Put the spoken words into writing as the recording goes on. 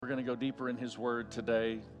going to go deeper in His Word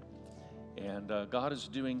today. And God is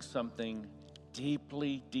doing something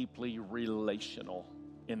deeply, deeply relational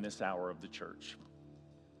in this hour of the church.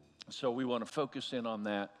 So we want to focus in on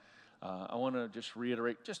that. I want to just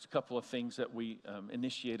reiterate just a couple of things that we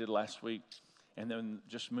initiated last week, and then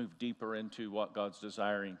just move deeper into what God's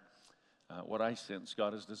desiring, what I sense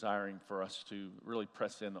God is desiring for us to really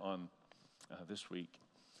press in on this week.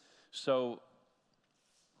 So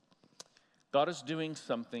God is doing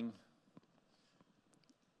something.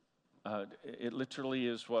 It literally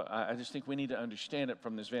is what I just think we need to understand it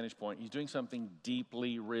from this vantage point. He's doing something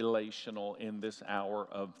deeply relational in this hour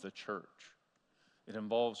of the church. It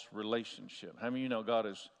involves relationship. How many of you know God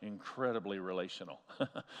is incredibly relational?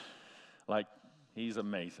 Like, He's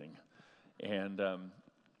amazing. And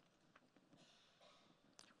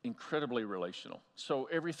incredibly relational. So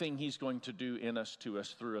everything He's going to do in us, to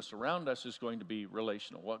us, through us, around us is going to be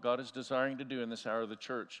relational. What God is desiring to do in this hour of the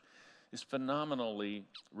church is phenomenally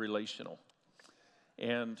relational.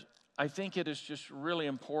 And I think it is just really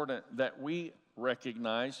important that we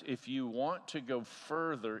recognize, if you want to go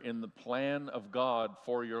further in the plan of God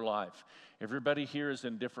for your life. Everybody here is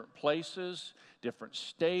in different places, different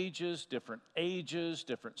stages, different ages,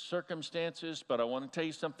 different circumstances, but I want to tell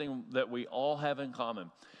you something that we all have in common.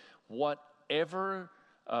 Whatever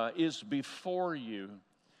is before you,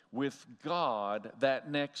 with God, that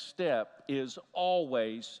next step is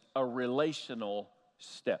always a relational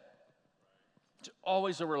step. It's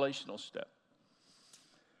always a relational step.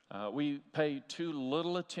 We pay too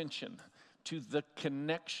little attention to the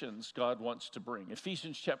connections God wants to bring.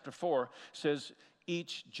 Ephesians chapter 4 says,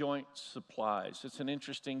 each joint supplies. It's an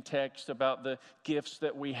interesting text about the gifts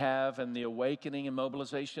that we have and the awakening and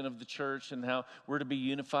mobilization of the church and how we're to be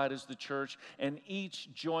unified as the church. And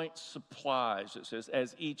each joint supplies, it says,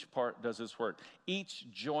 as each part does its work. Each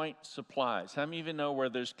joint supplies. How many of you know where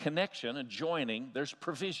there's connection, a joining, there's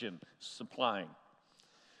provision, supplying.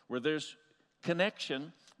 Where there's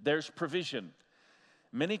connection, there's provision.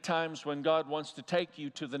 Many times when God wants to take you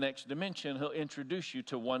to the next dimension, He'll introduce you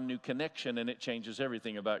to one new connection, and it changes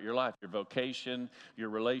everything about your life, your vocation, your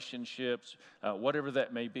relationships, whatever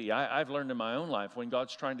that may be. I've learned in my own life, when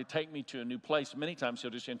God's trying to take me to a new place, many times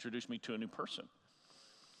He'll just introduce me to a new person.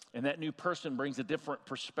 And that new person brings a different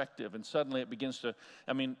perspective, and suddenly it begins to,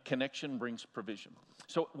 connection brings provision.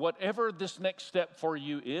 So whatever this next step for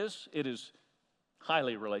you is, it is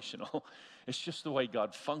highly relational. It's just the way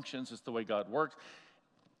God functions. It's the way God works.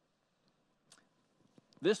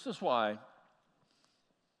 This is why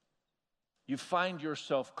you find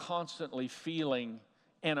yourself constantly feeling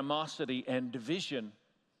animosity and division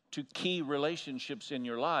to key relationships in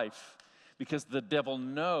your life, because the devil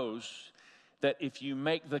knows that if you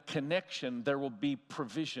make the connection, there will be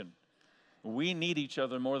provision. We need each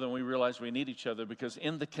other more than we realize we need each other, because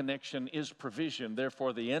in the connection is provision.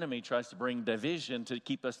 Therefore, the enemy tries to bring division to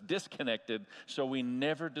keep us disconnected, so we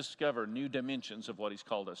never discover new dimensions of what He's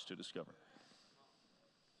called us to discover.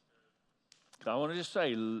 I want to just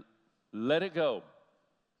say, let it go.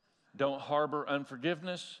 Don't harbor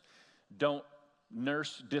unforgiveness. Don't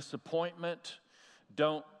nurse disappointment.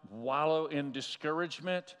 Don't wallow in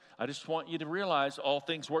discouragement. I just want you to realize all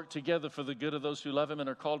things work together for the good of those who love Him and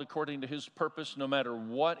are called according to His purpose. No matter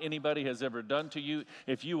what anybody has ever done to you,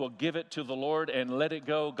 if you will give it to the Lord and let it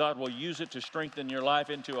go, God will use it to strengthen your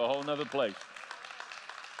life into a whole nother place.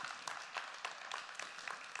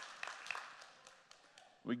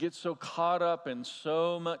 We get so caught up in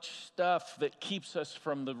so much stuff that keeps us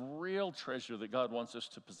from the real treasure that God wants us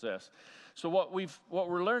to possess. So what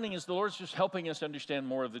we're learning is the Lord's just helping us understand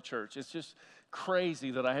more of the church. It's just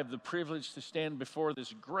crazy that I have the privilege to stand before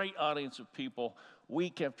this great audience of people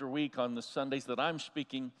week after week on the Sundays that I'm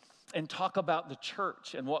speaking and talk about the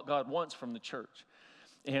church and what God wants from the church.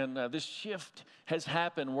 And this shift has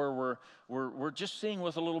happened where we're just seeing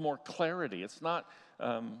with a little more clarity. It's not...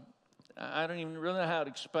 I don't even really know how to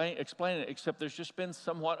explain it, except there's just been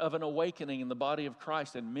somewhat of an awakening in the body of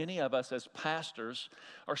Christ. And many of us as pastors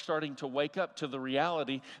are starting to wake up to the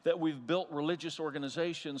reality that we've built religious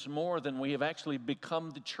organizations more than we have actually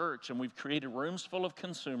become the church. And we've created rooms full of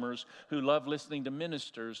consumers who love listening to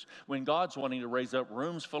ministers, when God's wanting to raise up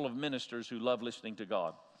rooms full of ministers who love listening to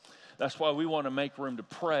God. That's why we want to make room to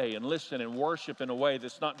pray and listen and worship in a way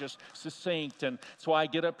that's not just succinct. And that's why I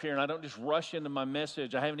get up here and I don't just rush into my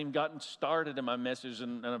message. I haven't even gotten started in my message,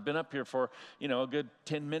 and I've been up here for, a good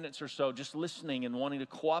 10 minutes or so, just listening and wanting to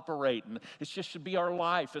cooperate. And it just should be our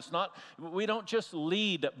life. We don't just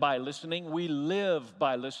lead by listening, we live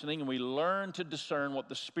by listening, and we learn to discern what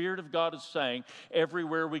the Spirit of God is saying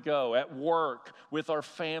everywhere we go, at work, with our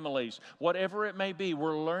families, whatever it may be.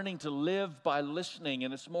 We're learning to live by listening,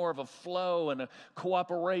 and it's more of a flow and a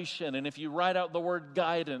cooperation. And if you write out the word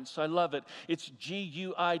guidance, I love it. It's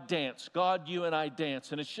G-U-I dance. God, you, and I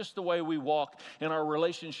dance. And it's just the way we walk in our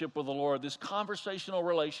relationship with the Lord, this conversational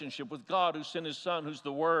relationship with God who sent His Son, who's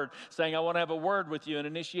the Word, saying, I want to have a word with you and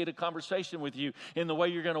initiate a conversation with you in the way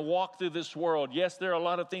you're going to walk through this world. Yes, there are a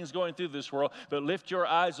lot of things going through this world, but lift your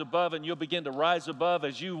eyes above and you'll begin to rise above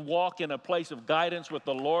as you walk in a place of guidance with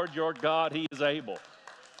the Lord your God. He is able.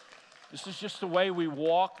 This is just the way we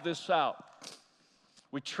walk this out.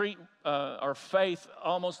 We treat our faith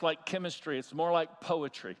almost like chemistry. It's more like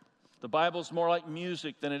poetry. The Bible's more like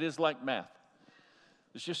music than it is like math.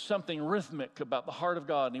 There's just something rhythmic about the heart of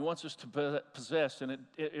God, and He wants us to possess, and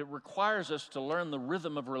it requires us to learn the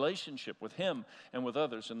rhythm of relationship with Him and with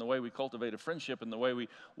others, and the way we cultivate a friendship and the way we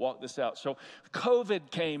walk this out. So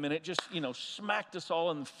COVID came, and it just, smacked us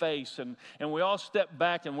all in the face, and we all stepped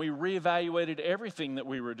back, and we reevaluated everything that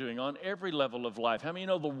we were doing on every level of life. How many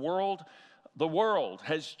know the world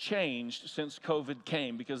has changed since COVID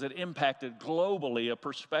came because it impacted globally a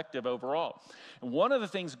perspective overall. And one of the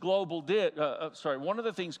things COVID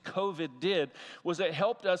did was it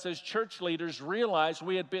helped us as church leaders realize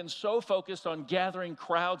we had been so focused on gathering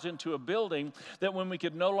crowds into a building that when we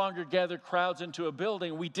could no longer gather crowds into a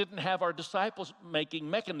building, we didn't have our disciple-making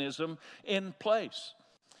mechanism in place.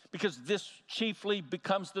 Because this chiefly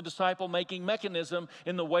becomes the disciple-making mechanism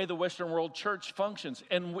in the way the Western world church functions.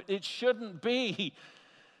 And it shouldn't be.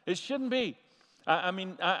 It shouldn't be.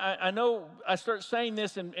 I know I start saying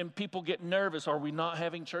this and people get nervous. Are we not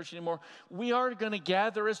having church anymore? We are going to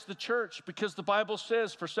gather as the church because the Bible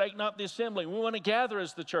says, forsake not the assembly. We want to gather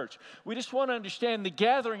as the church. We just want to understand the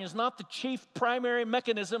gathering is not the chief primary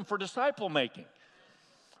mechanism for disciple-making.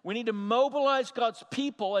 We need to mobilize God's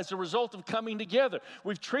people as a result of coming together.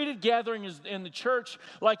 We've treated gathering in the church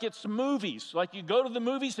like it's movies. Like you go to the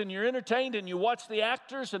movies and you're entertained and you watch the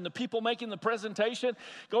actors and the people making the presentation.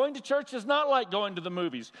 Going to church is not like going to the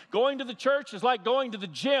movies. Going to the church is like going to the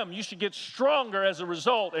gym. You should get stronger as a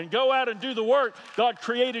result and go out and do the work God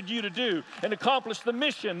created you to do and accomplish the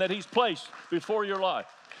mission that He's placed before your life.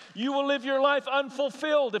 You will live your life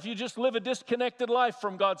unfulfilled if you just live a disconnected life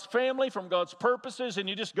from God's family, from God's purposes, and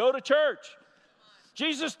you just go to church.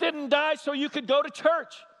 Jesus didn't die so you could go to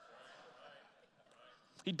church.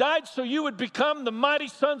 He died so you would become the mighty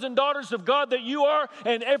sons and daughters of God that you are,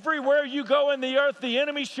 and everywhere you go in the earth, the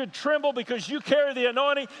enemy should tremble because you carry the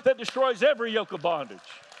anointing that destroys every yoke of bondage.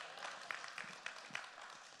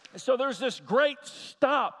 And so there's this great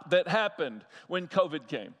stop that happened when COVID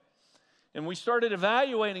came. And we started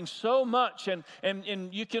evaluating so much, and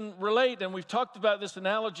you can relate, and we've talked about this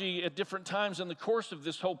analogy at different times in the course of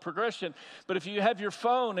this whole progression, but if you have your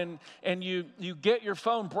phone and you get your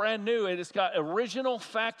phone brand new, and it's got original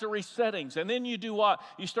factory settings, and then you do what?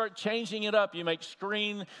 You start changing it up. You make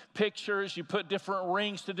screen pictures, you put different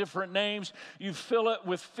rings to different names, you fill it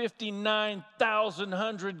with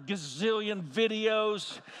 59,100 gazillion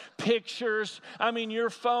videos, pictures. I mean, your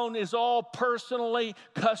phone is all personally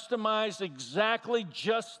customized exactly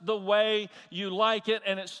just the way you like it,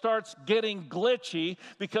 and it starts getting glitchy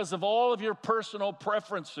because of all of your personal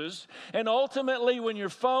preferences. And ultimately, when your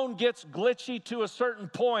phone gets glitchy to a certain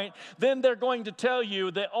point, then they're going to tell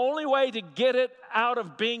you the only way to get it out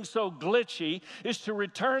of being so glitchy is to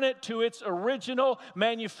return it to its original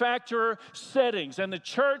manufacturer settings. And the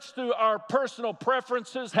church, through our personal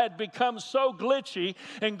preferences, had become so glitchy,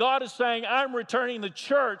 and God is saying, I'm returning the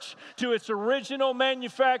church to its original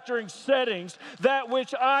manufacturing settings, that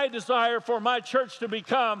which I desire for my church to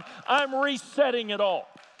become. I'm resetting it all.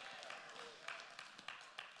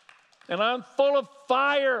 And I'm full of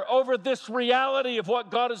fire over this reality of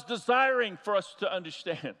what God is desiring for us to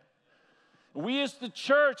understand. We as the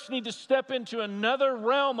church need to step into another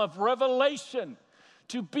realm of revelation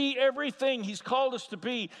to be everything He's called us to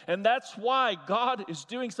be. And that's why God is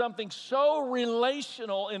doing something so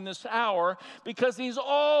relational in this hour, because He's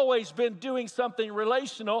always been doing something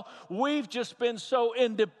relational. We've just been so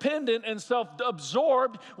independent and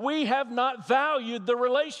self-absorbed, we have not valued the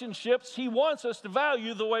relationships He wants us to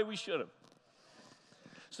value the way we should have.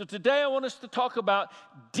 So today I want us to talk about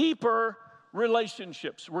deeper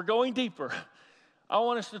relationships. We're going deeper. I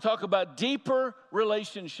want us to talk about deeper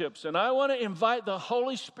relationships. And I want to invite the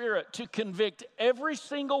Holy Spirit to convict every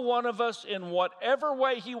single one of us in whatever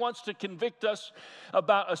way He wants to convict us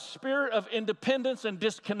about a spirit of independence and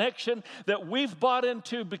disconnection that we've bought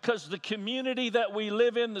into because the community that we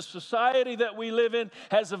live in, the society that we live in,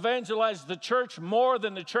 has evangelized the church more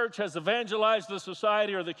than the church has evangelized the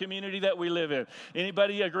society or the community that we live in.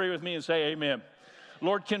 Anybody agree with me and say amen?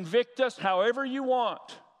 Lord, convict us however you want,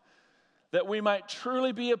 that we might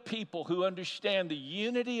truly be a people who understand the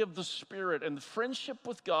unity of the Spirit and the friendship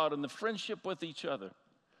with God and the friendship with each other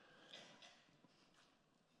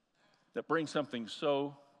that brings something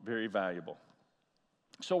so very valuable.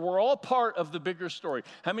 So we're all part of the bigger story.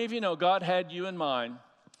 How many of you know God had you in mind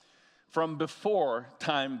from before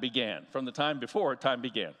time began? From the time before time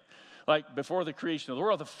began. Like before the creation of the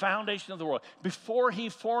world, the foundation of the world. Before He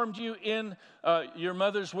formed you in your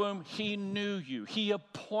mother's womb, He knew you. He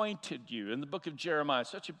appointed you. In the book of Jeremiah,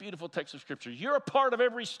 such a beautiful text of Scripture. You're a part of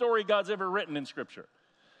every story God's ever written in Scripture.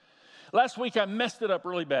 Last week, I messed it up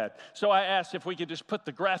really bad. So I asked if we could just put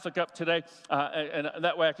the graphic up today, and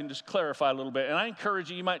that way I can just clarify a little bit. And I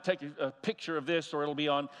encourage you, you might take a picture of this, or it'll be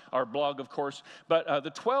on our blog, of course. But the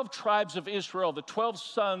 12 tribes of Israel, the 12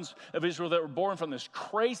 sons of Israel that were born from this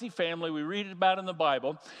crazy family we read about in the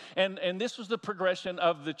Bible. And this was the progression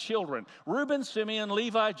of the children. Reuben, Simeon,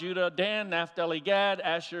 Levi, Judah, Dan, Naphtali, Gad,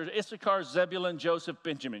 Asher, Issachar, Zebulun, Joseph,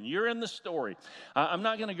 Benjamin. You're in the story. I'm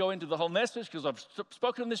not going to go into the whole message because I've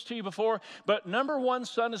spoken this to you before. But number one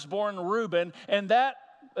son is born Reuben, and that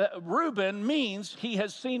Reuben means he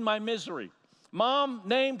has seen my misery. Mom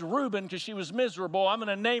named Reuben because she was miserable. I'm going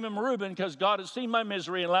to name him Reuben because God has seen my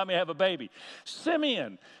misery and allowed me to have a baby.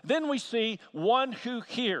 Simeon, then we see one who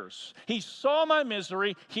hears. He saw my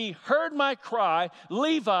misery. He heard my cry.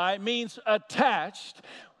 Levi means attached.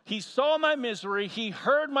 He saw my misery. He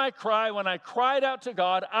heard my cry when I cried out to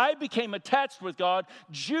God. I became attached with God.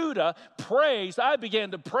 Judah, praise. I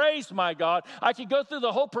began to praise my God. I could go through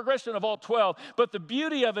the whole progression of all 12, but the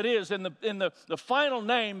beauty of it is in the final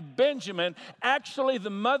name, Benjamin, actually the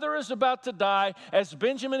mother is about to die as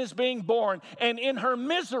Benjamin is being born. And in her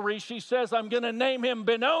misery, she says, I'm going to name him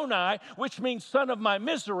Benoni, which means son of my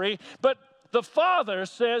misery. But the father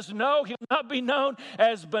says, no, he'll not be known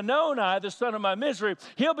as Benoni, the son of my misery.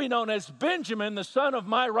 He'll be known as Benjamin, the son of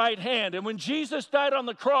my right hand. And when Jesus died on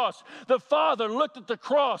the cross, the father looked at the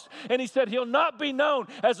cross and he said, he'll not be known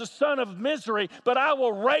as a son of misery, but I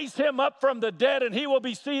will raise him up from the dead and he will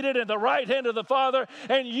be seated in the right hand of the Father.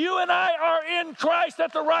 And you and I are in Christ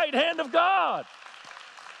at the right hand of God.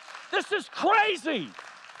 This is crazy.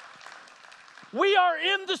 We are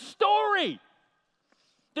in the story.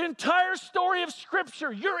 The entire story of Scripture,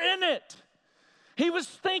 you're in it. He was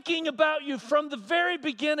thinking about you from the very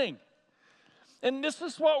beginning. And this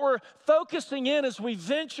is what we're focusing in as we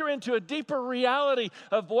venture into a deeper reality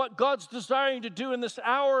of what God's desiring to do in this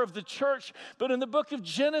hour of the church. But in the book of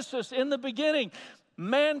Genesis, in the beginning,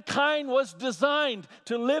 mankind was designed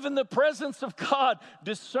to live in the presence of God,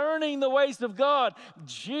 discerning the ways of God.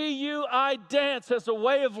 G-U-I dance as a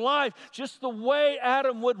way of life, just the way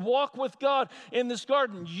Adam would walk with God in this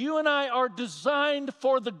garden. You and I are designed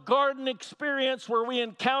for the garden experience where we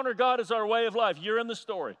encounter God as our way of life. You're in the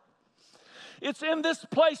story. It's in this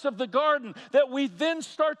place of the garden that we then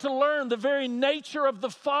start to learn the very nature of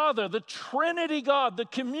the Father, the Trinity God, the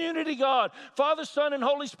community God, Father, Son, and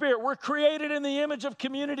Holy Spirit. We're created in the image of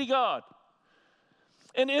community God.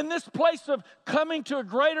 And in this place of coming to a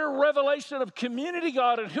greater revelation of community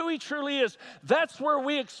God and who He truly is, that's where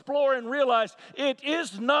we explore and realize it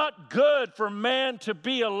is not good for man to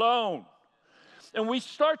be alone. And we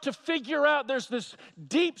start to figure out there's this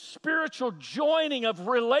deep spiritual joining of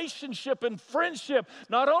relationship and friendship,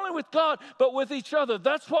 not only with God, but with each other.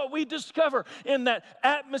 That's what we discover in that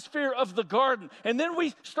atmosphere of the garden. And then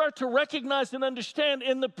we start to recognize and understand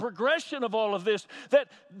in the progression of all of this that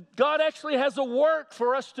God actually has a work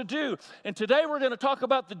for us to do. And today we're going to talk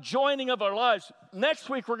about the joining of our lives. Next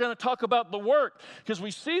week we're going to talk about the work, because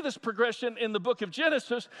we see this progression in the book of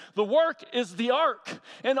Genesis. The work is the ark.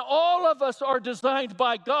 And all of us are designed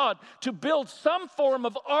by God to build some form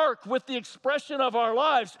of ark with the expression of our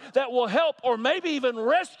lives that will help or maybe even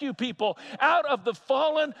rescue people out of the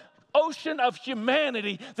fallen ocean of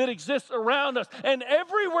humanity that exists around us. And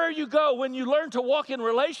everywhere you go, when you learn to walk in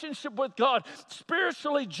relationship with God,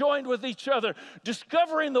 spiritually joined with each other,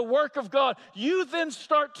 discovering the work of God, you then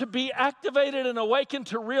start to be activated and awakened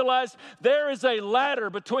to realize there is a ladder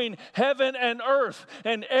between heaven and earth.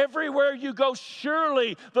 And everywhere you go,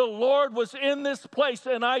 surely the Lord was in this place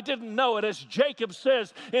and I didn't know it. As Jacob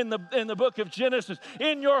says in the book of Genesis,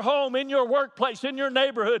 in your home, in your workplace, in your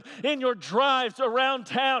neighborhood, in your drives around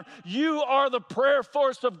town, you are the prayer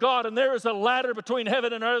force of God, and there is a ladder between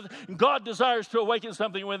heaven and earth, and God desires to awaken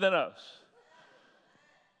something within us.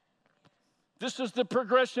 This is the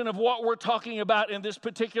progression of what we're talking about in this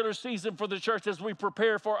particular season for the church as we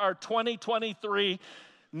prepare for our 2023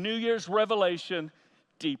 New Year's revelation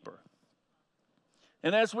deeper.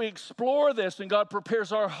 And as we explore this and God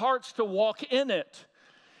prepares our hearts to walk in it,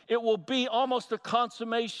 it will be almost a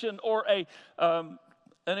consummation or an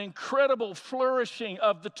incredible flourishing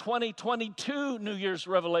of the 2022 New Year's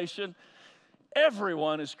revelation.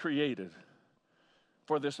 Everyone is created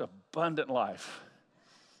for this abundant life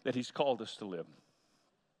that He's called us to live.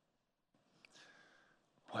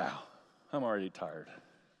 Wow, I'm already tired.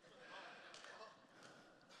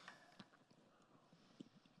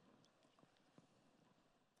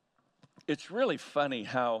 It's really funny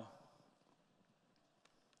how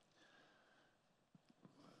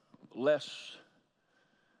less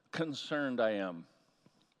concerned I am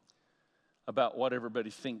about what everybody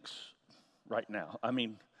thinks right now. I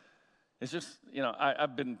mean, it's just,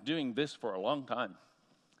 I've been doing this for a long time.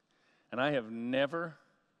 And I have never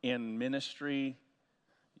in ministry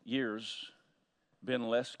years been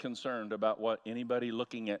less concerned about what anybody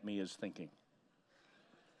looking at me is thinking.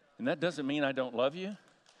 And that doesn't mean I don't love you.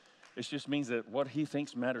 It just means that what He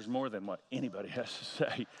thinks matters more than what anybody has to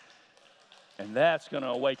say. And that's going to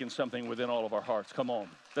awaken something within all of our hearts. Come on,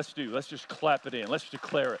 let's just clap it in. Let's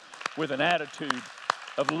declare it with an attitude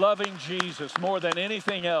of loving Jesus more than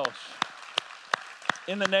anything else.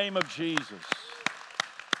 In the name of Jesus.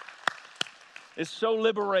 It's so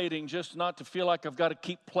liberating just not to feel like I've got to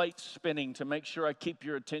keep plates spinning to make sure I keep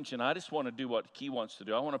your attention. I just want to do what He wants to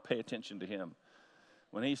do. I want to pay attention to Him.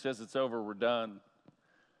 When He says it's over, we're done.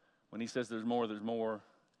 When He says there's more, there's more.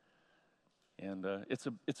 And it's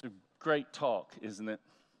a great talk, isn't it?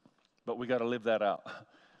 But we got to live that out.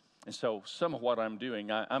 And so some of what I'm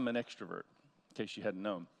doing, I'm an extrovert, in case you hadn't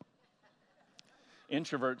known.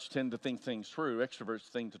 Introverts tend to think things through. Extroverts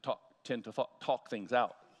tend to talk things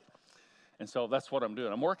out. And so that's what I'm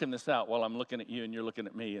doing. I'm working this out while I'm looking at you and you're looking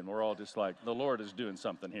at me, and we're all just like, the Lord is doing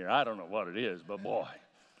something here. I don't know what it is, but boy,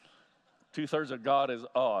 2/3 of God is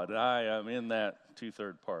odd. I am in that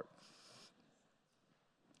 2/3 part.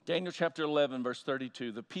 Daniel chapter 11, verse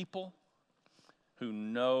 32, the people who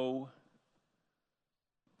know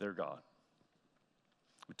their God.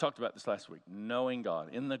 We talked about this last week, knowing God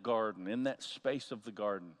in the garden, in that space of the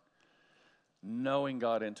garden, knowing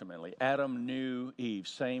God intimately. Adam knew Eve,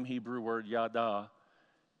 same Hebrew word, yada,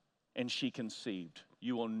 and she conceived.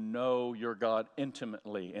 You will know your God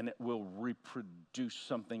intimately, and it will reproduce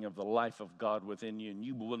something of the life of God within you, and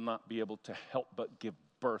you will not be able to help but give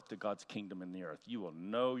birth to God's kingdom in the earth. You will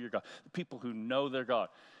know your God. The people who know their God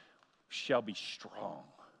shall be strong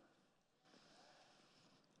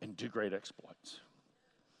and do great exploits.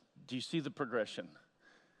 Do you see the progression?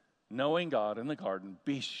 Knowing God in the garden,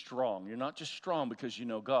 be strong. You're not just strong because you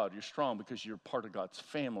know God. You're strong because you're part of God's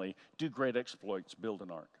family. Do great exploits. Build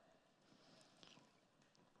an ark.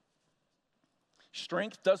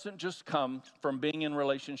 Strength doesn't just come from being in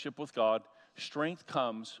relationship with God. Strength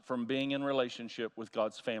comes from being in relationship with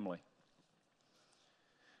God's family.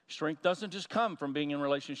 Strength doesn't just come from being in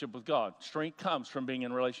relationship with God. Strength comes from being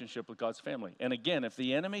in relationship with God's family. And again, if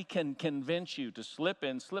the enemy can convince you to slip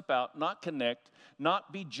in, slip out, not connect,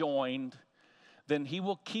 not be joined, then he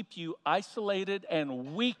will keep you isolated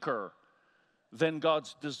and weaker than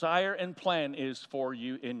God's desire and plan is for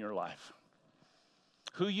you in your life.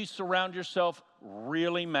 Who you surround yourself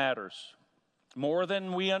really matters. More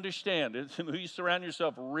than we understand. Who you surround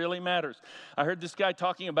yourself really matters. I heard this guy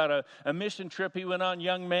talking about a mission trip he went on,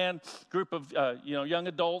 young man, group of young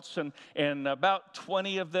adults, and about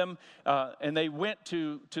 20 of them, and they went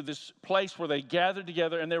to this place where they gathered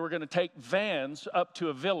together, and they were going to take vans up to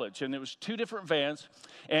a village, and it was 2 different vans,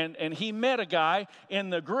 and he met a guy in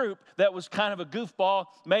the group that was kind of a goofball,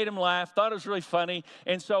 made him laugh, thought it was really funny,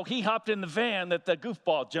 and so he hopped in the van that the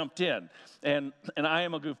goofball jumped in, and I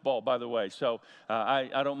am a goofball, by the way, so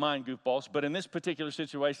I don't mind goofballs, but in this particular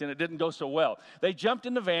situation, it didn't go so well. They jumped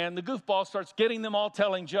in the van. The goofball starts getting them all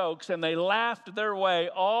telling jokes, and they laughed their way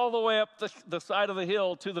all the way up the side of the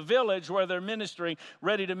hill to the village where they're ministering,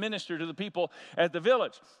 ready to minister to the people at the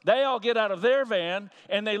village. They all get out of their van,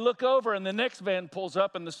 and they look over, and the next van pulls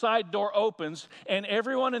up, and the side door opens, and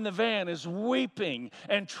everyone in the van is weeping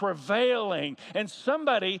and travailing. And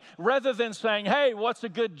somebody, rather than saying, hey, what's a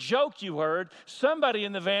good joke you heard, somebody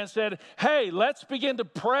in the van said, hey, let's begin to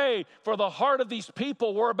pray for the heart of these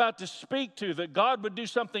people we're about to speak to, that God would do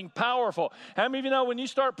something powerful. How many of you know when you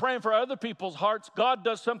start praying for other people's hearts, God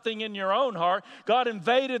does something in your own heart? God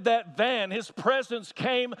invaded that van. His presence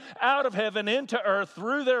came out of heaven into earth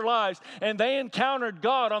through their lives, and they encountered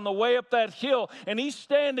God on the way up that hill. And he's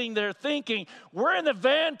standing there thinking, we're in the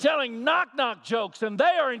van telling knock-knock jokes, and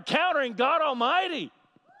they are encountering God Almighty.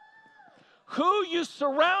 Who you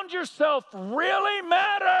surround yourself really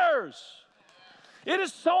matters. It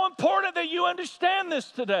is so important that you understand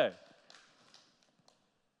this today.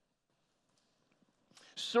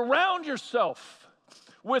 Surround yourself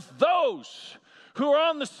with those who are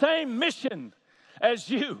on the same mission as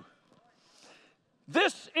you.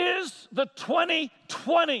 This is the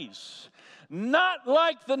 2020s. Not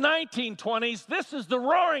like the 1920s. This is the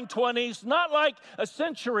roaring 20s, not like a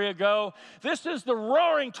century ago. This is the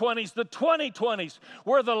roaring 20s, the 2020s,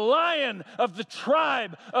 where the Lion of the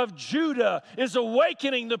tribe of Judah is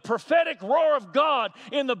awakening the prophetic roar of God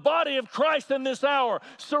in the body of Christ in this hour.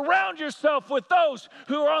 Surround yourself with those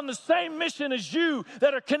who are on the same mission as you,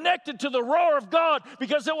 that are connected to the roar of God,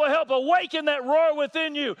 because it will help awaken that roar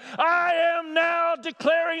within you. I am now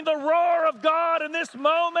declaring the roar of God in this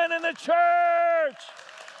moment in the church.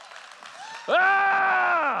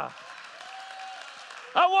 I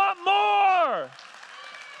want more.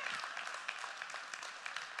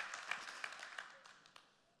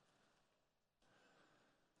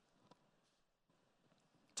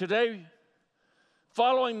 Today,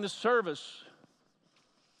 following the service,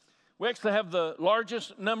 we actually have the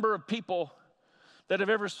largest number of people that have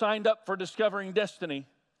ever signed up for Discovering Destiny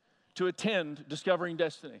to attend Discovering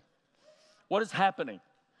Destiny. What is happening?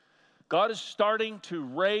 God is starting to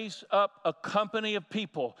raise up a company of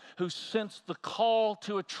people who sense the call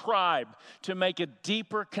to a tribe to make a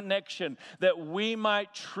deeper connection, that we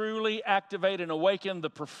might truly activate and awaken the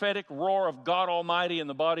prophetic roar of God Almighty in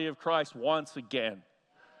the body of Christ once again.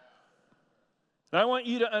 And I want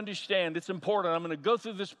you to understand, it's important. I'm going to go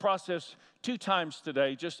through this process 2 times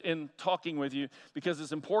today, just in talking with you, because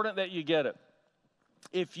it's important that you get it.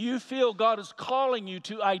 If you feel God is calling you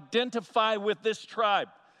to identify with this tribe,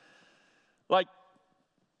 like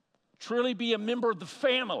truly be a member of the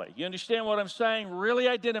family, you understand what I'm saying? Really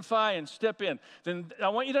identify and step in. Then I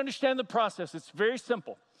want you to understand the process. It's very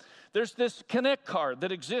simple. There's this Connect card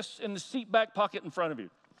that exists in the seat back pocket in front of you.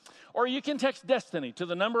 Or you can text Destiny to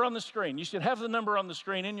the number on the screen. You should have the number on the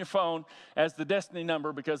screen in your phone as the Destiny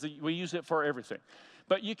number, because we use it for everything.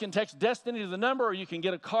 But you can text Destiny to the number, or you can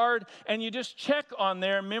get a card, and you just check on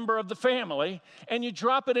there, member of the family, and you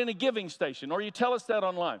drop it in a giving station, or you tell us that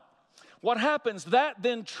online. What happens, that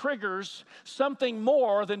then triggers something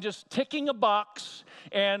more than just ticking a box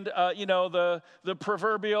and, the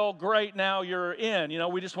proverbial, great, now you're in.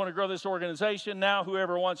 We just want to grow this organization. Now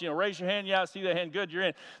whoever wants, raise your hand. Yeah, I see that hand. Good, you're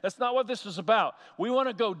in. That's not what this is about. We want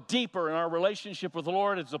to go deeper in our relationship with the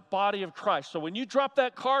Lord as the body of Christ. So when you drop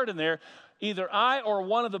that card in there, either I or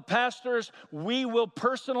one of the pastors, we will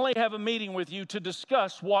personally have a meeting with you to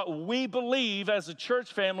discuss what we believe as a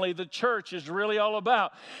church family the church is really all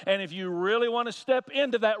about. And if you really want to step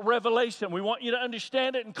into that revelation, we want you to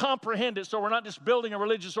understand it and comprehend it, so we're not just building a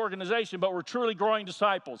religious organization, but we're truly growing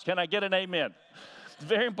disciples. Can I get an amen? It's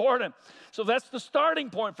very important. So that's the starting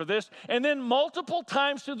point for this. And then multiple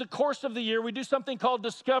times through the course of the year, we do something called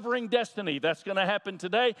Discovering Destiny. That's going to happen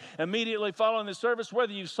today, immediately following the service,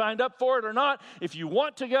 whether you signed up for it or not. If you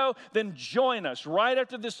want to go, then join us. Right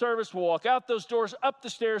after this service, we'll walk out those doors, up the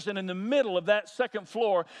stairs, and in the middle of that second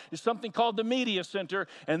floor is something called the Media Center,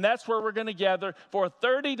 and that's where we're going to gather for a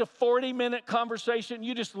 30 to 40-minute conversation.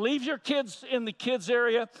 You just leave your kids in the kids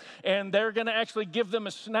area, and they're going to actually give them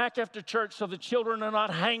a snack after church so the children are not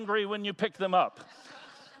hangry when you pick them up.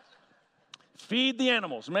 Feed the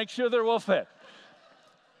animals. Make sure they're well fed.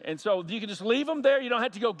 And so you can just leave them there. You don't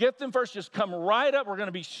have to go get them first. Just come right up. We're going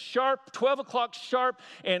to be sharp, 12 o'clock sharp,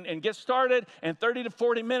 and get started. And 30 to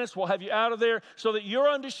 40 minutes, we'll have you out of there so that you're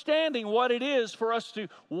understanding what it is for us to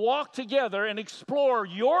walk together and explore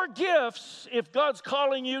your gifts, if God's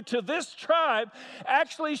calling you to this tribe,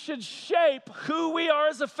 actually should shape who we are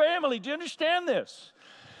as a family. Do you understand this?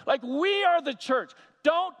 Like, we are the church.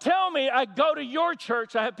 Don't tell me I go to your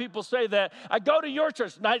church. I have people say that. I go to your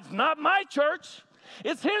church. Now, it's not my church.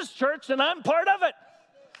 It's his church, and I'm part of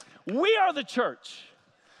it. We are the church.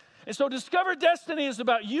 And so Discover Destiny is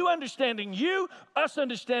about you understanding you, us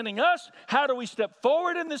understanding us. How do we step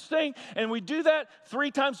forward in this thing? And we do that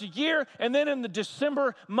 3 times a year. And then in the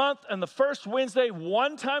December month and the first Wednesday,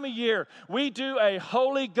 1 time a year, we do a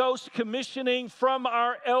Holy Ghost commissioning from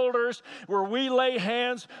our elders where we lay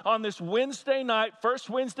hands on this Wednesday night,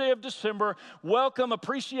 first Wednesday of December. Welcome,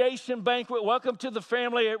 appreciation banquet. Welcome to the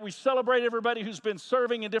family. We celebrate everybody who's been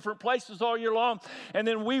serving in different places all year long. And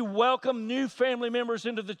then we welcome new family members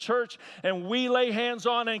into the church, and we lay hands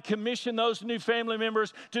on and commission those new family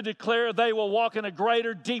members to declare they will walk in a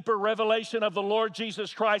greater, deeper revelation of the Lord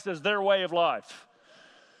Jesus Christ as their way of life.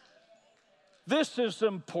 This is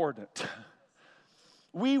important.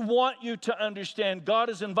 We want you to understand God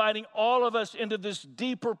is inviting all of us into this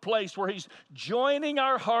deeper place where He's joining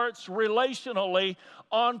our hearts relationally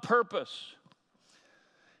on purpose.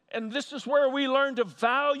 And this is where we learn to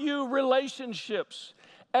value relationships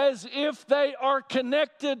as if they are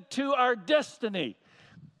connected to our destiny.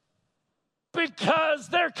 Because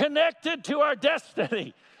they're connected to our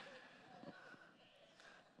destiny.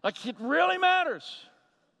 Like it really matters.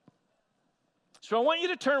 So I want you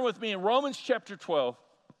to turn with me in Romans chapter 12.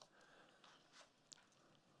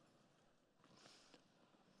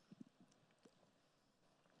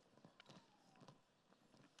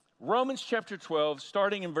 Romans chapter 12,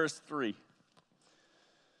 starting in verse 3.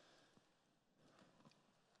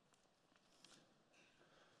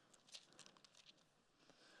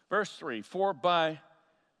 Verse 3, for by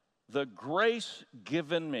the grace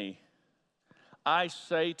given me, I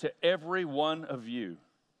say to every one of you,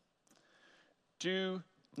 do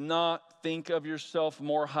not think of yourself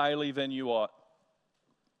more highly than you ought,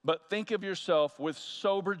 but think of yourself with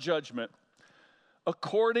sober judgment,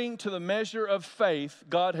 according to the measure of faith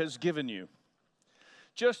God has given you.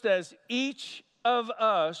 Just as each of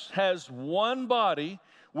us has one body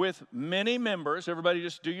with many members, everybody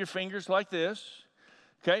just do your fingers like this.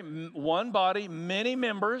 Okay, one body, many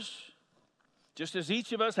members, just as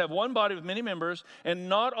each of us have one body with many members, and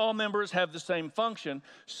not all members have the same function,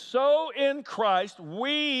 so in Christ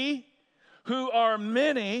we who are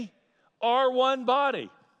many are one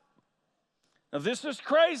body. Now this is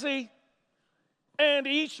crazy, and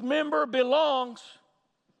each member belongs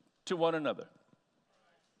to one another.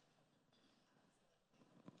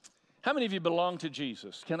 How many of you belong to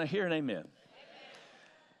Jesus? Can I hear an amen?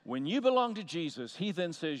 When you belong to Jesus, He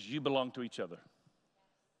then says you belong to each other.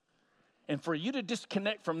 And for you to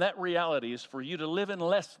disconnect from that reality is for you to live in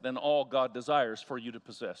less than all God desires for you to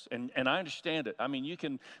possess. And I understand it. I mean, you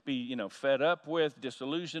can be, fed up with,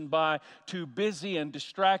 disillusioned by, too busy and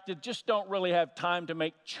distracted, just don't really have time to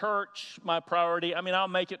make church my priority. I mean, I'll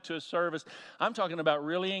make it to a service. I'm talking about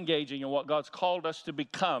really engaging in what God's called us to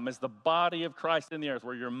become as the body of Christ in the earth,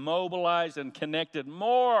 where you're mobilized and connected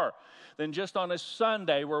more than just on a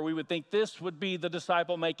Sunday where we would think this would be the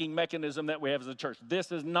disciple-making mechanism that we have as a church.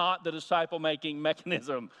 This is not the disciple-making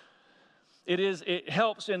mechanism. It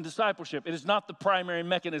helps in discipleship. It is not the primary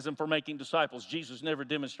mechanism for making disciples. Jesus never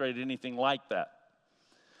demonstrated anything like that.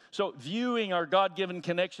 So viewing our God-given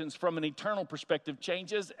connections from an eternal perspective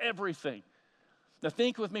changes everything. Now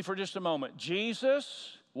think with me for just a moment.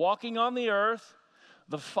 Jesus walking on the earth,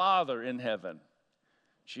 the Father in heaven.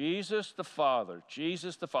 Jesus the Father,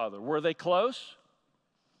 Jesus the Father. Were they close?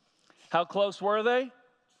 How close were they?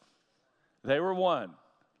 They were one.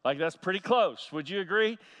 Like that's pretty close. Would you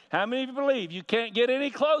agree? How many of you believe you can't get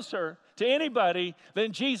any closer to anybody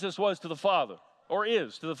than Jesus was to the Father or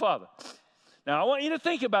is to the Father? Now I want you to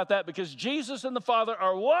think about that because Jesus and the Father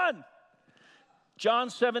are one. John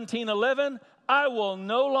 17:11, I will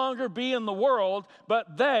no longer be in the world,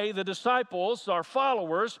 but they, the disciples, our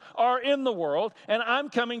followers, are in the world, and I'm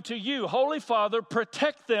coming to you. Holy Father,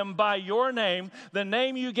 protect them by your name, the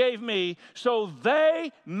name you gave me, so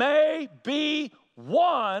they may be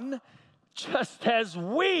one, just as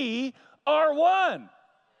we are one.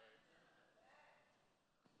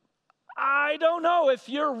 I don't know if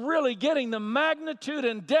you're really getting the magnitude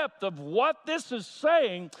and depth of what this is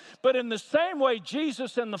saying, but in the same way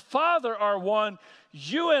Jesus and the Father are one,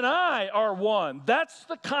 you and I are one. That's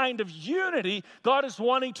the kind of unity God is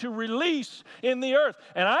wanting to release in the earth.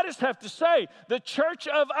 And I just have to say, the church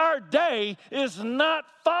of our day is not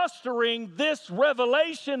fostering this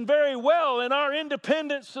revelation very well in our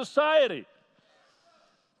independent society.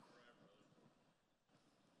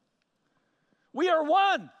 We are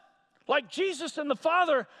one. Like Jesus and the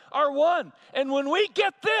Father are one. And when we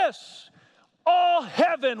get this, all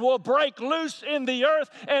heaven will break loose in the earth,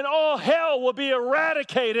 and all hell will be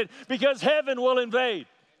eradicated because heaven will invade.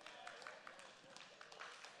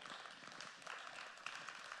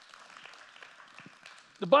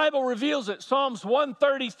 The Bible reveals it. Psalms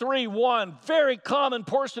 133:1, very common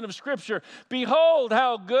portion of Scripture. Behold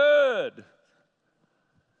how good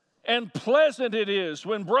and pleasant it is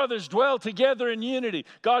when brothers dwell together in unity.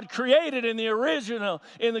 God created in the original,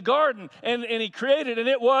 in the garden, and He created, and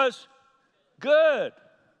it was good.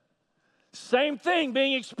 Same thing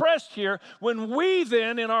being expressed here. When we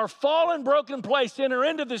then, in our fallen, broken place, enter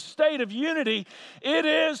into this state of unity, it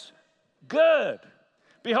is good.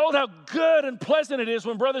 Behold how good and pleasant it is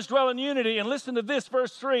when brothers dwell in unity. And listen to this,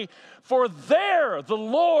 verse 3. For there the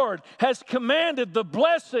Lord has commanded the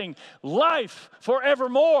blessing, life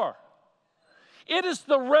forevermore. It is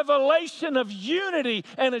the revelation of unity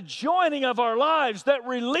and a joining of our lives that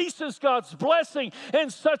releases God's blessing in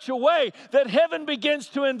such a way that heaven begins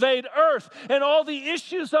to invade earth and all the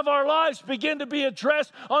issues of our lives begin to be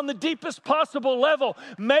addressed on the deepest possible level.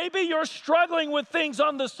 Maybe you're struggling with things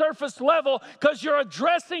on the surface level because you're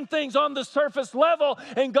addressing things on the surface level,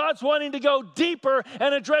 and God's wanting to go deeper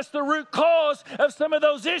and address the root cause of some of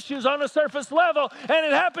those issues on a surface level, and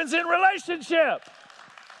it happens in relationship.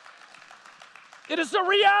 It is a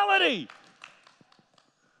reality.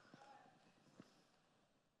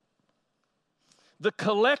 The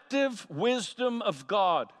collective wisdom of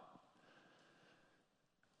God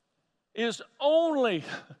is only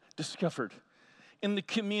discovered in the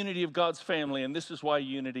community of God's family, and this is why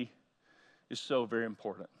unity is so very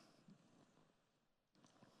important.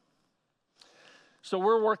 So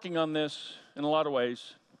we're working on this in a lot of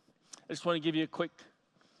ways. I just want to give you a quick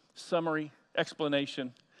summary,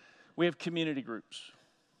 explanation. We have community groups.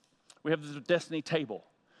 We have the Destiny Table.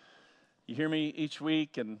 You hear me each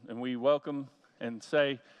week, and we welcome and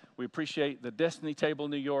say we appreciate the Destiny Table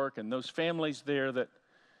New York and those families there that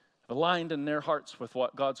have aligned in their hearts with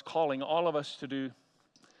what God's calling all of us to do.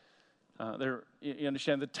 You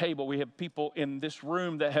understand the table. We have people in this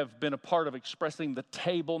room that have been a part of expressing the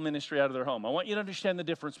table ministry out of their home. I want you to understand the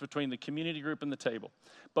difference between the community group and the table.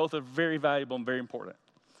 Both are very valuable and very important.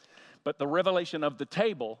 But the revelation of the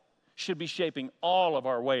table should be shaping all of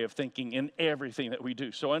our way of thinking in everything that we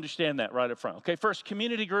do. So understand that right up front. Okay, first,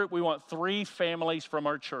 community group, we want 3 families from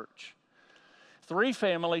our church. 3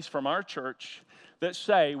 families from our church that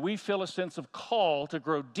say we feel a sense of call to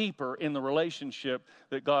grow deeper in the relationship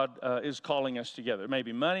that God is calling us together. It may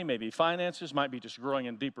be money, maybe finances, might be just growing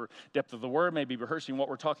in deeper depth of the Word, maybe rehearsing what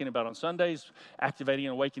we're talking about on Sundays, activating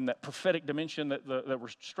and awakening that prophetic dimension that we're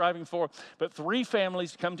striving for. But 3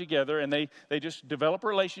 families come together and they just develop a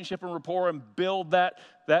relationship and rapport and build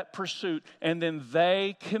that pursuit, and then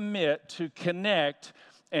they commit to connect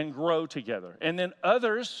and grow together. And then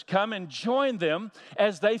others come and join them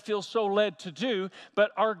as they feel so led to do.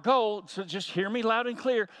 But our goal, so just hear me loud and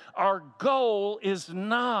clear, our goal is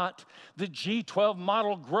not the G12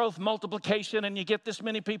 model growth multiplication, and you get this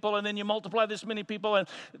many people and then you multiply this many people. And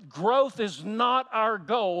growth is not our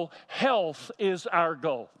goal. Health is our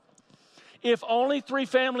goal. If only 3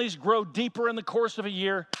 families grow deeper in the course of a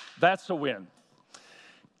year, that's a win.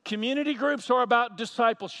 Community groups are about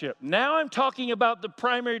discipleship. Now I'm talking about the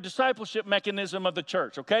primary discipleship mechanism of the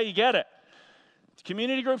church, okay? You get it?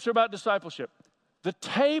 Community groups are about discipleship. The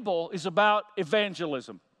table is about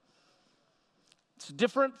evangelism. It's a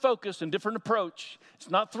different focus and different approach.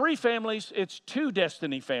 It's not 3 families, it's 2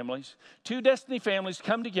 destiny families. 2 destiny families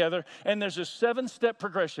come together, and there's a 7-step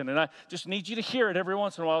progression. And I just need you to hear it every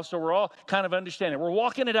once in a while so we're all kind of understanding. We're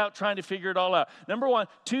walking it out, trying to figure it all out. Number 1,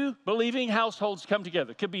 2 believing households come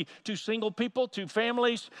together. It could be 2 single people, 2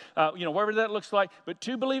 families, wherever that looks like. But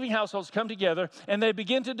 2 believing households come together, and they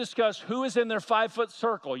begin to discuss who is in their 5-foot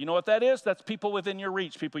circle. You know what that is? That's people within your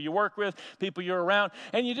reach, people you work with, people you're around.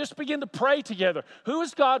 And you just begin to pray together. Who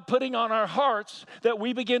is God putting on our hearts that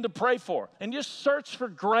we begin to pray for? And just search for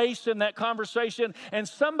grace in that conversation, and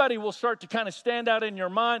somebody will start to kind of stand out in your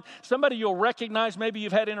mind. Somebody you'll recognize, maybe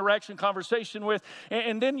you've had interaction, conversation with,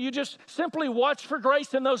 and then you just simply watch for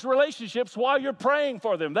grace in those relationships while you're praying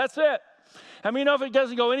for them. That's it. I mean, if it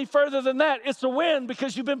doesn't go any further than that, it's a win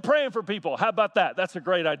because you've been praying for people. How about that? That's a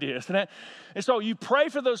great idea, isn't it? And so you pray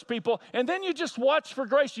for those people, and then you just watch for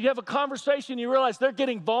grace. You have a conversation, you realize they're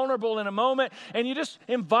getting vulnerable in a moment, and you just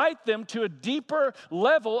invite them to a deeper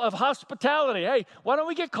level of hospitality. Hey, why don't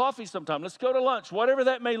we get coffee sometime? Let's go to lunch, whatever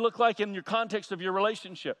that may look like in your context of your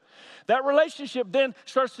relationship. That relationship then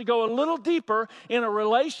starts to go a little deeper in a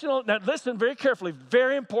relational. Now, listen very carefully,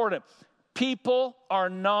 very important. People are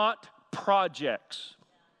not projects.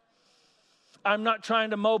 I'm not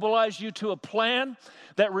trying to mobilize you to a plan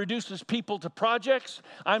that reduces people to projects.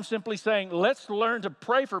 I'm simply saying, let's learn to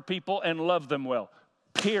pray for people and love them well,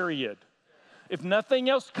 period. If nothing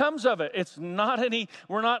else comes of it, it's not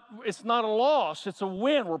a loss, it's a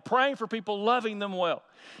win. We're praying for people, loving them well.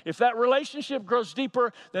 If that relationship grows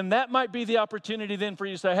deeper, then that might be the opportunity then for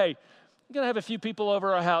you to say, hey, I'm going to have a few people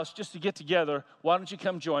over our house just to get together. Why don't you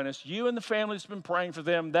come join us? You and the family that's been praying for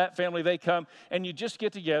them, that family, they come, and you just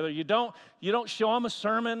get together. You don't show them a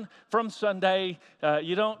sermon from Sunday.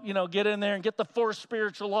 You don't, get in there and get the 4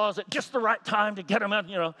 spiritual laws at just the right time to get them out,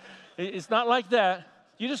 It's not like that.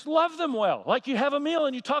 You just love them well, like you have a meal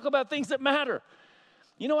and you talk about things that matter.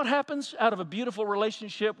 You know what happens out of a beautiful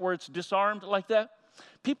relationship where it's disarmed like that?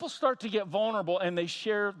 People start to get vulnerable and they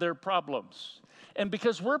share their problems. And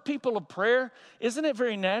because we're people of prayer, isn't it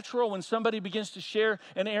very natural when somebody begins to share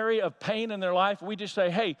an area of pain in their life, we just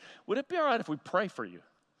say, hey, would it be all right if we pray for you?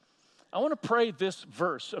 I want to pray this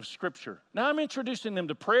verse of Scripture. Now I'm introducing them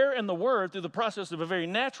to prayer and the Word through the process of a very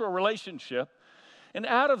natural relationship. And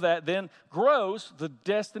out of that then grows the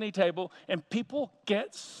destiny table, and people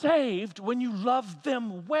get saved when you love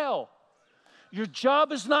them well. Your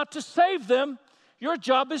job is not to save them. Your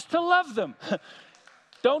job is to love them.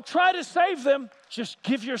 Don't try to save them. Just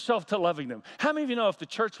give yourself to loving them. How many of you know if the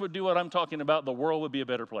church would do what I'm talking about, the world would be a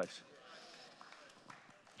better place?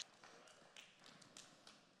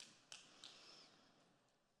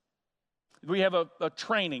 We have a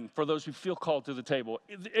training for those who feel called to the table.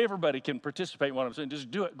 Everybody can participate in what I'm saying. Just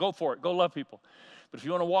do it. Go for it. Go love people. But if you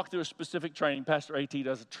want to walk through a specific training, Pastor A.T.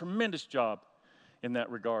 does a tremendous job in that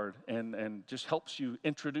regard and just helps you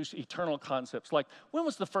introduce eternal concepts. Like, when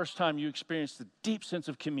was the first time you experienced a deep sense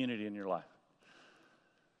of community in your life?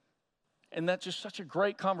 And that's just such a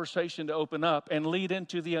great conversation to open up and lead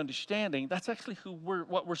into the understanding. That's actually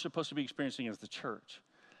what we're supposed to be experiencing as the church.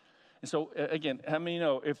 And so, again, how many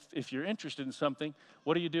know if you're interested in something,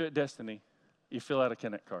 what do you do at Destiny? You fill out a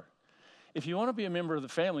Connect card. If you want to be a member of the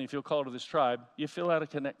family and feel called to this tribe, you fill out a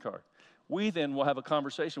Connect card. We then will have a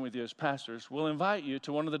conversation with you as pastors. We'll invite you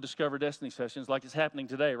to one of the Discover Destiny sessions like it's happening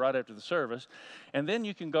today right after the service. And then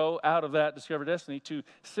you can go out of that Discover Destiny to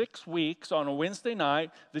 6 weeks on a Wednesday night.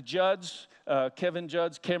 The Judds, Kevin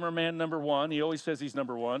Judds, cameraman number 1, he always says he's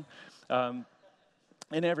number 1.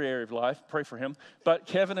 In every area of life, pray for him. But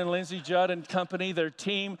Kevin and Lindsay Judd and company, their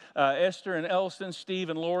team, Esther and Elston, Steve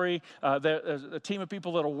and Lori, a team of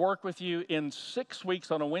people that will work with you in 6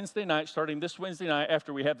 weeks on a Wednesday night, starting this Wednesday night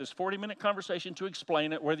after we have this 40-minute conversation to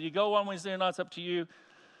explain it. Whether you go on Wednesday or not, it's up to you. And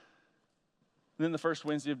then the first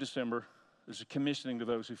Wednesday of December, there's a commissioning to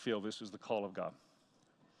those who feel this is the call of God.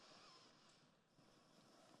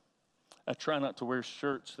 I try not to wear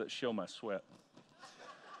shirts that show my sweat.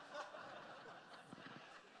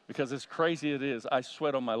 Because as crazy it is, I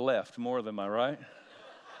sweat on my left more than my right.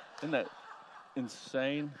 Isn't that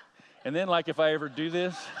insane? And then, like, if I ever do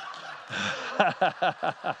this,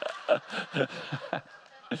 the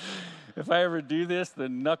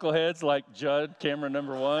knuckleheads like Judd, camera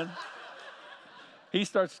number 1, he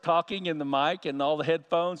starts talking in the mic and all the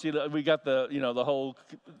headphones. We got the whole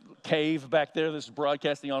cave back there that's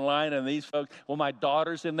broadcasting online, and these folks, well, my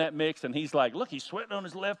daughter's in that mix, and he's like, look, he's sweating on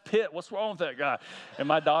his left pit. What's wrong with that guy? And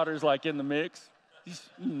my daughter's like in the mix. He's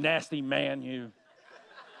nasty man, you.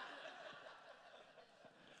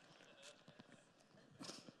 I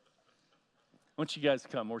want you guys to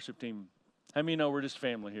come, worship team. How many know we're just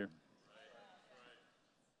family here?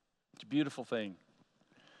 It's a beautiful thing.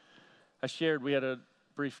 I shared we had a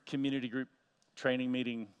brief community group training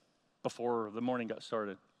meeting before the morning got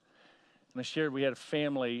started. And I shared we had a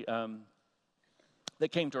family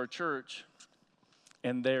that came to our church,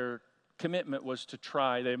 and their commitment was to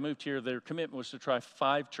try, they moved here, their commitment was to try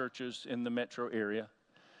 5 churches in the metro area.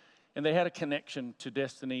 And they had a connection to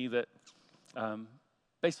Destiny that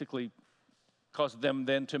basically caused them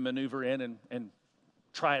then to maneuver in and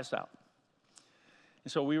try us out.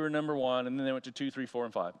 And so we were number 1, and then they went to 2, 3, 4,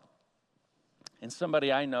 and 5. And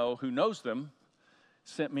somebody I know who knows them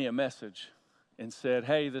sent me a message and said,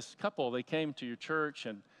 hey, this couple, they came to your church,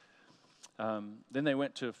 and then they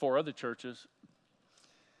went to 4 other churches.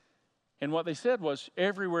 And what they said was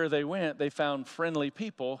everywhere they went, they found friendly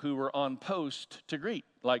people who were on post to greet.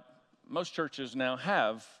 Like most churches now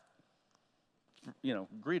have,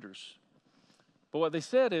 greeters. But what they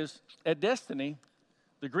said is at Destiny,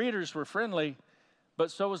 the greeters were friendly, but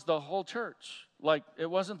so was the whole church. Like, it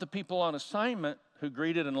wasn't the people on assignment who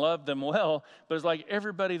greeted and loved them well, but it's like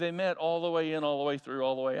everybody they met all the way in, all the way through,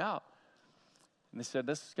 all the way out. And they said,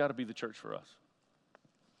 this has got to be the church for us.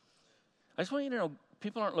 I just want you to know,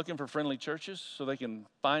 People aren't looking for friendly churches so they can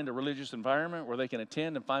find a religious environment where they can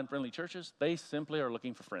attend and find friendly churches. They simply are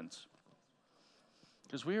looking for friends.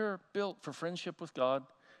 Because we are built for friendship with God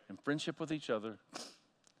and friendship with each other.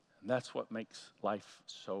 And that's what makes life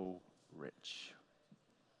so rich.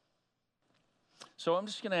 So I'm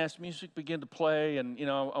just going to ask music begin to play. And,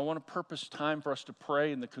 I want to purpose time for us to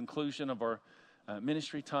pray in the conclusion of our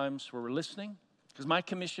ministry times where we're listening. Because my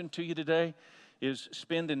commission to you today is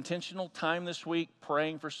spend intentional time this week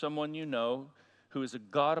praying for someone you know who is a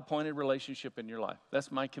God-appointed relationship in your life.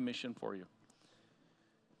 That's my commission for you.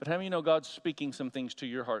 But how many of you know God's speaking some things to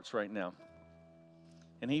your hearts right now?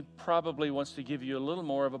 And He probably wants to give you a little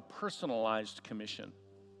more of a personalized commission.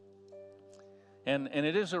 And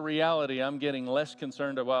it is a reality. I'm getting less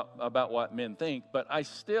concerned about what men think, but I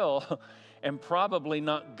still am probably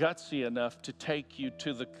not gutsy enough to take you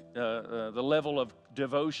to the level of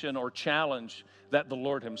devotion or challenge that the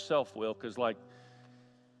Lord Himself will, because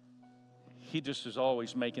He just is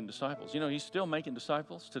always making disciples. He's still making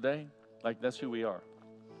disciples today. That's who we are.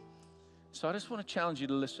 So I just want to challenge you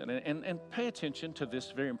to listen and pay attention to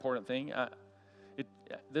this very important thing.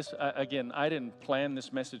 Again, I didn't plan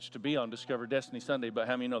this message to be on Discover Destiny Sunday, but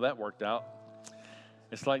how many know that worked out?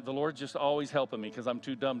 It's like the Lord's just always helping me because I'm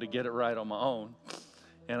too dumb to get it right on my own.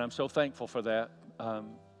 And I'm so thankful for that.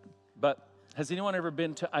 But has anyone ever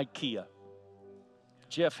been to IKEA?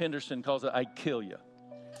 Jeff Henderson calls it IKEA.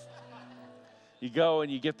 You go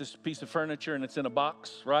and you get this piece of furniture and it's in a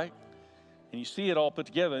box, right? And you see it all put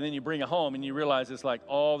together, and then you bring it home and you realize it's like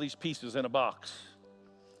all these pieces in a box.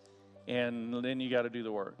 And then you got to do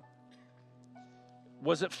the work.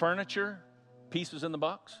 Was it furniture, pieces in the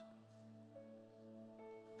box?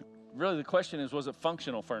 Really, the question is, was it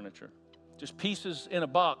functional furniture? Just pieces in a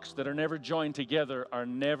box that are never joined together are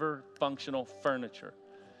never functional furniture.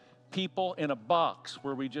 People in a box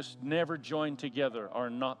where we just never join together are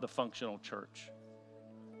not the functional church.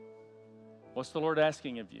 What's the Lord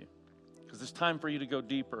asking of you? Because it's time for you to go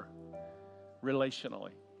deeper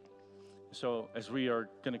relationally. So as we are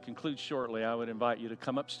going to conclude shortly, I would invite you to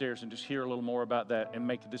come upstairs and just hear a little more about that and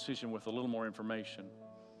make a decision with a little more information.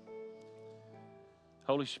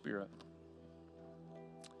 Holy Spirit,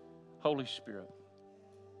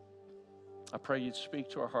 I pray you'd speak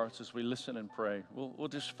to our hearts as we listen and pray. We'll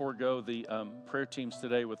just forego the prayer teams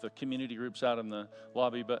today with the community groups out in the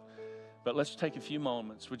lobby, but let's take a few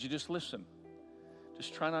moments. Would you just listen?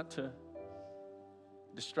 Just try not to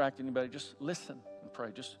distract anybody. Just listen and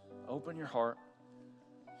pray. Just open your heart.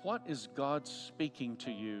 What is God speaking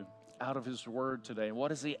to you out of His Word today? And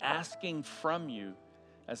what is He asking from you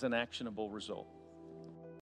as an actionable result?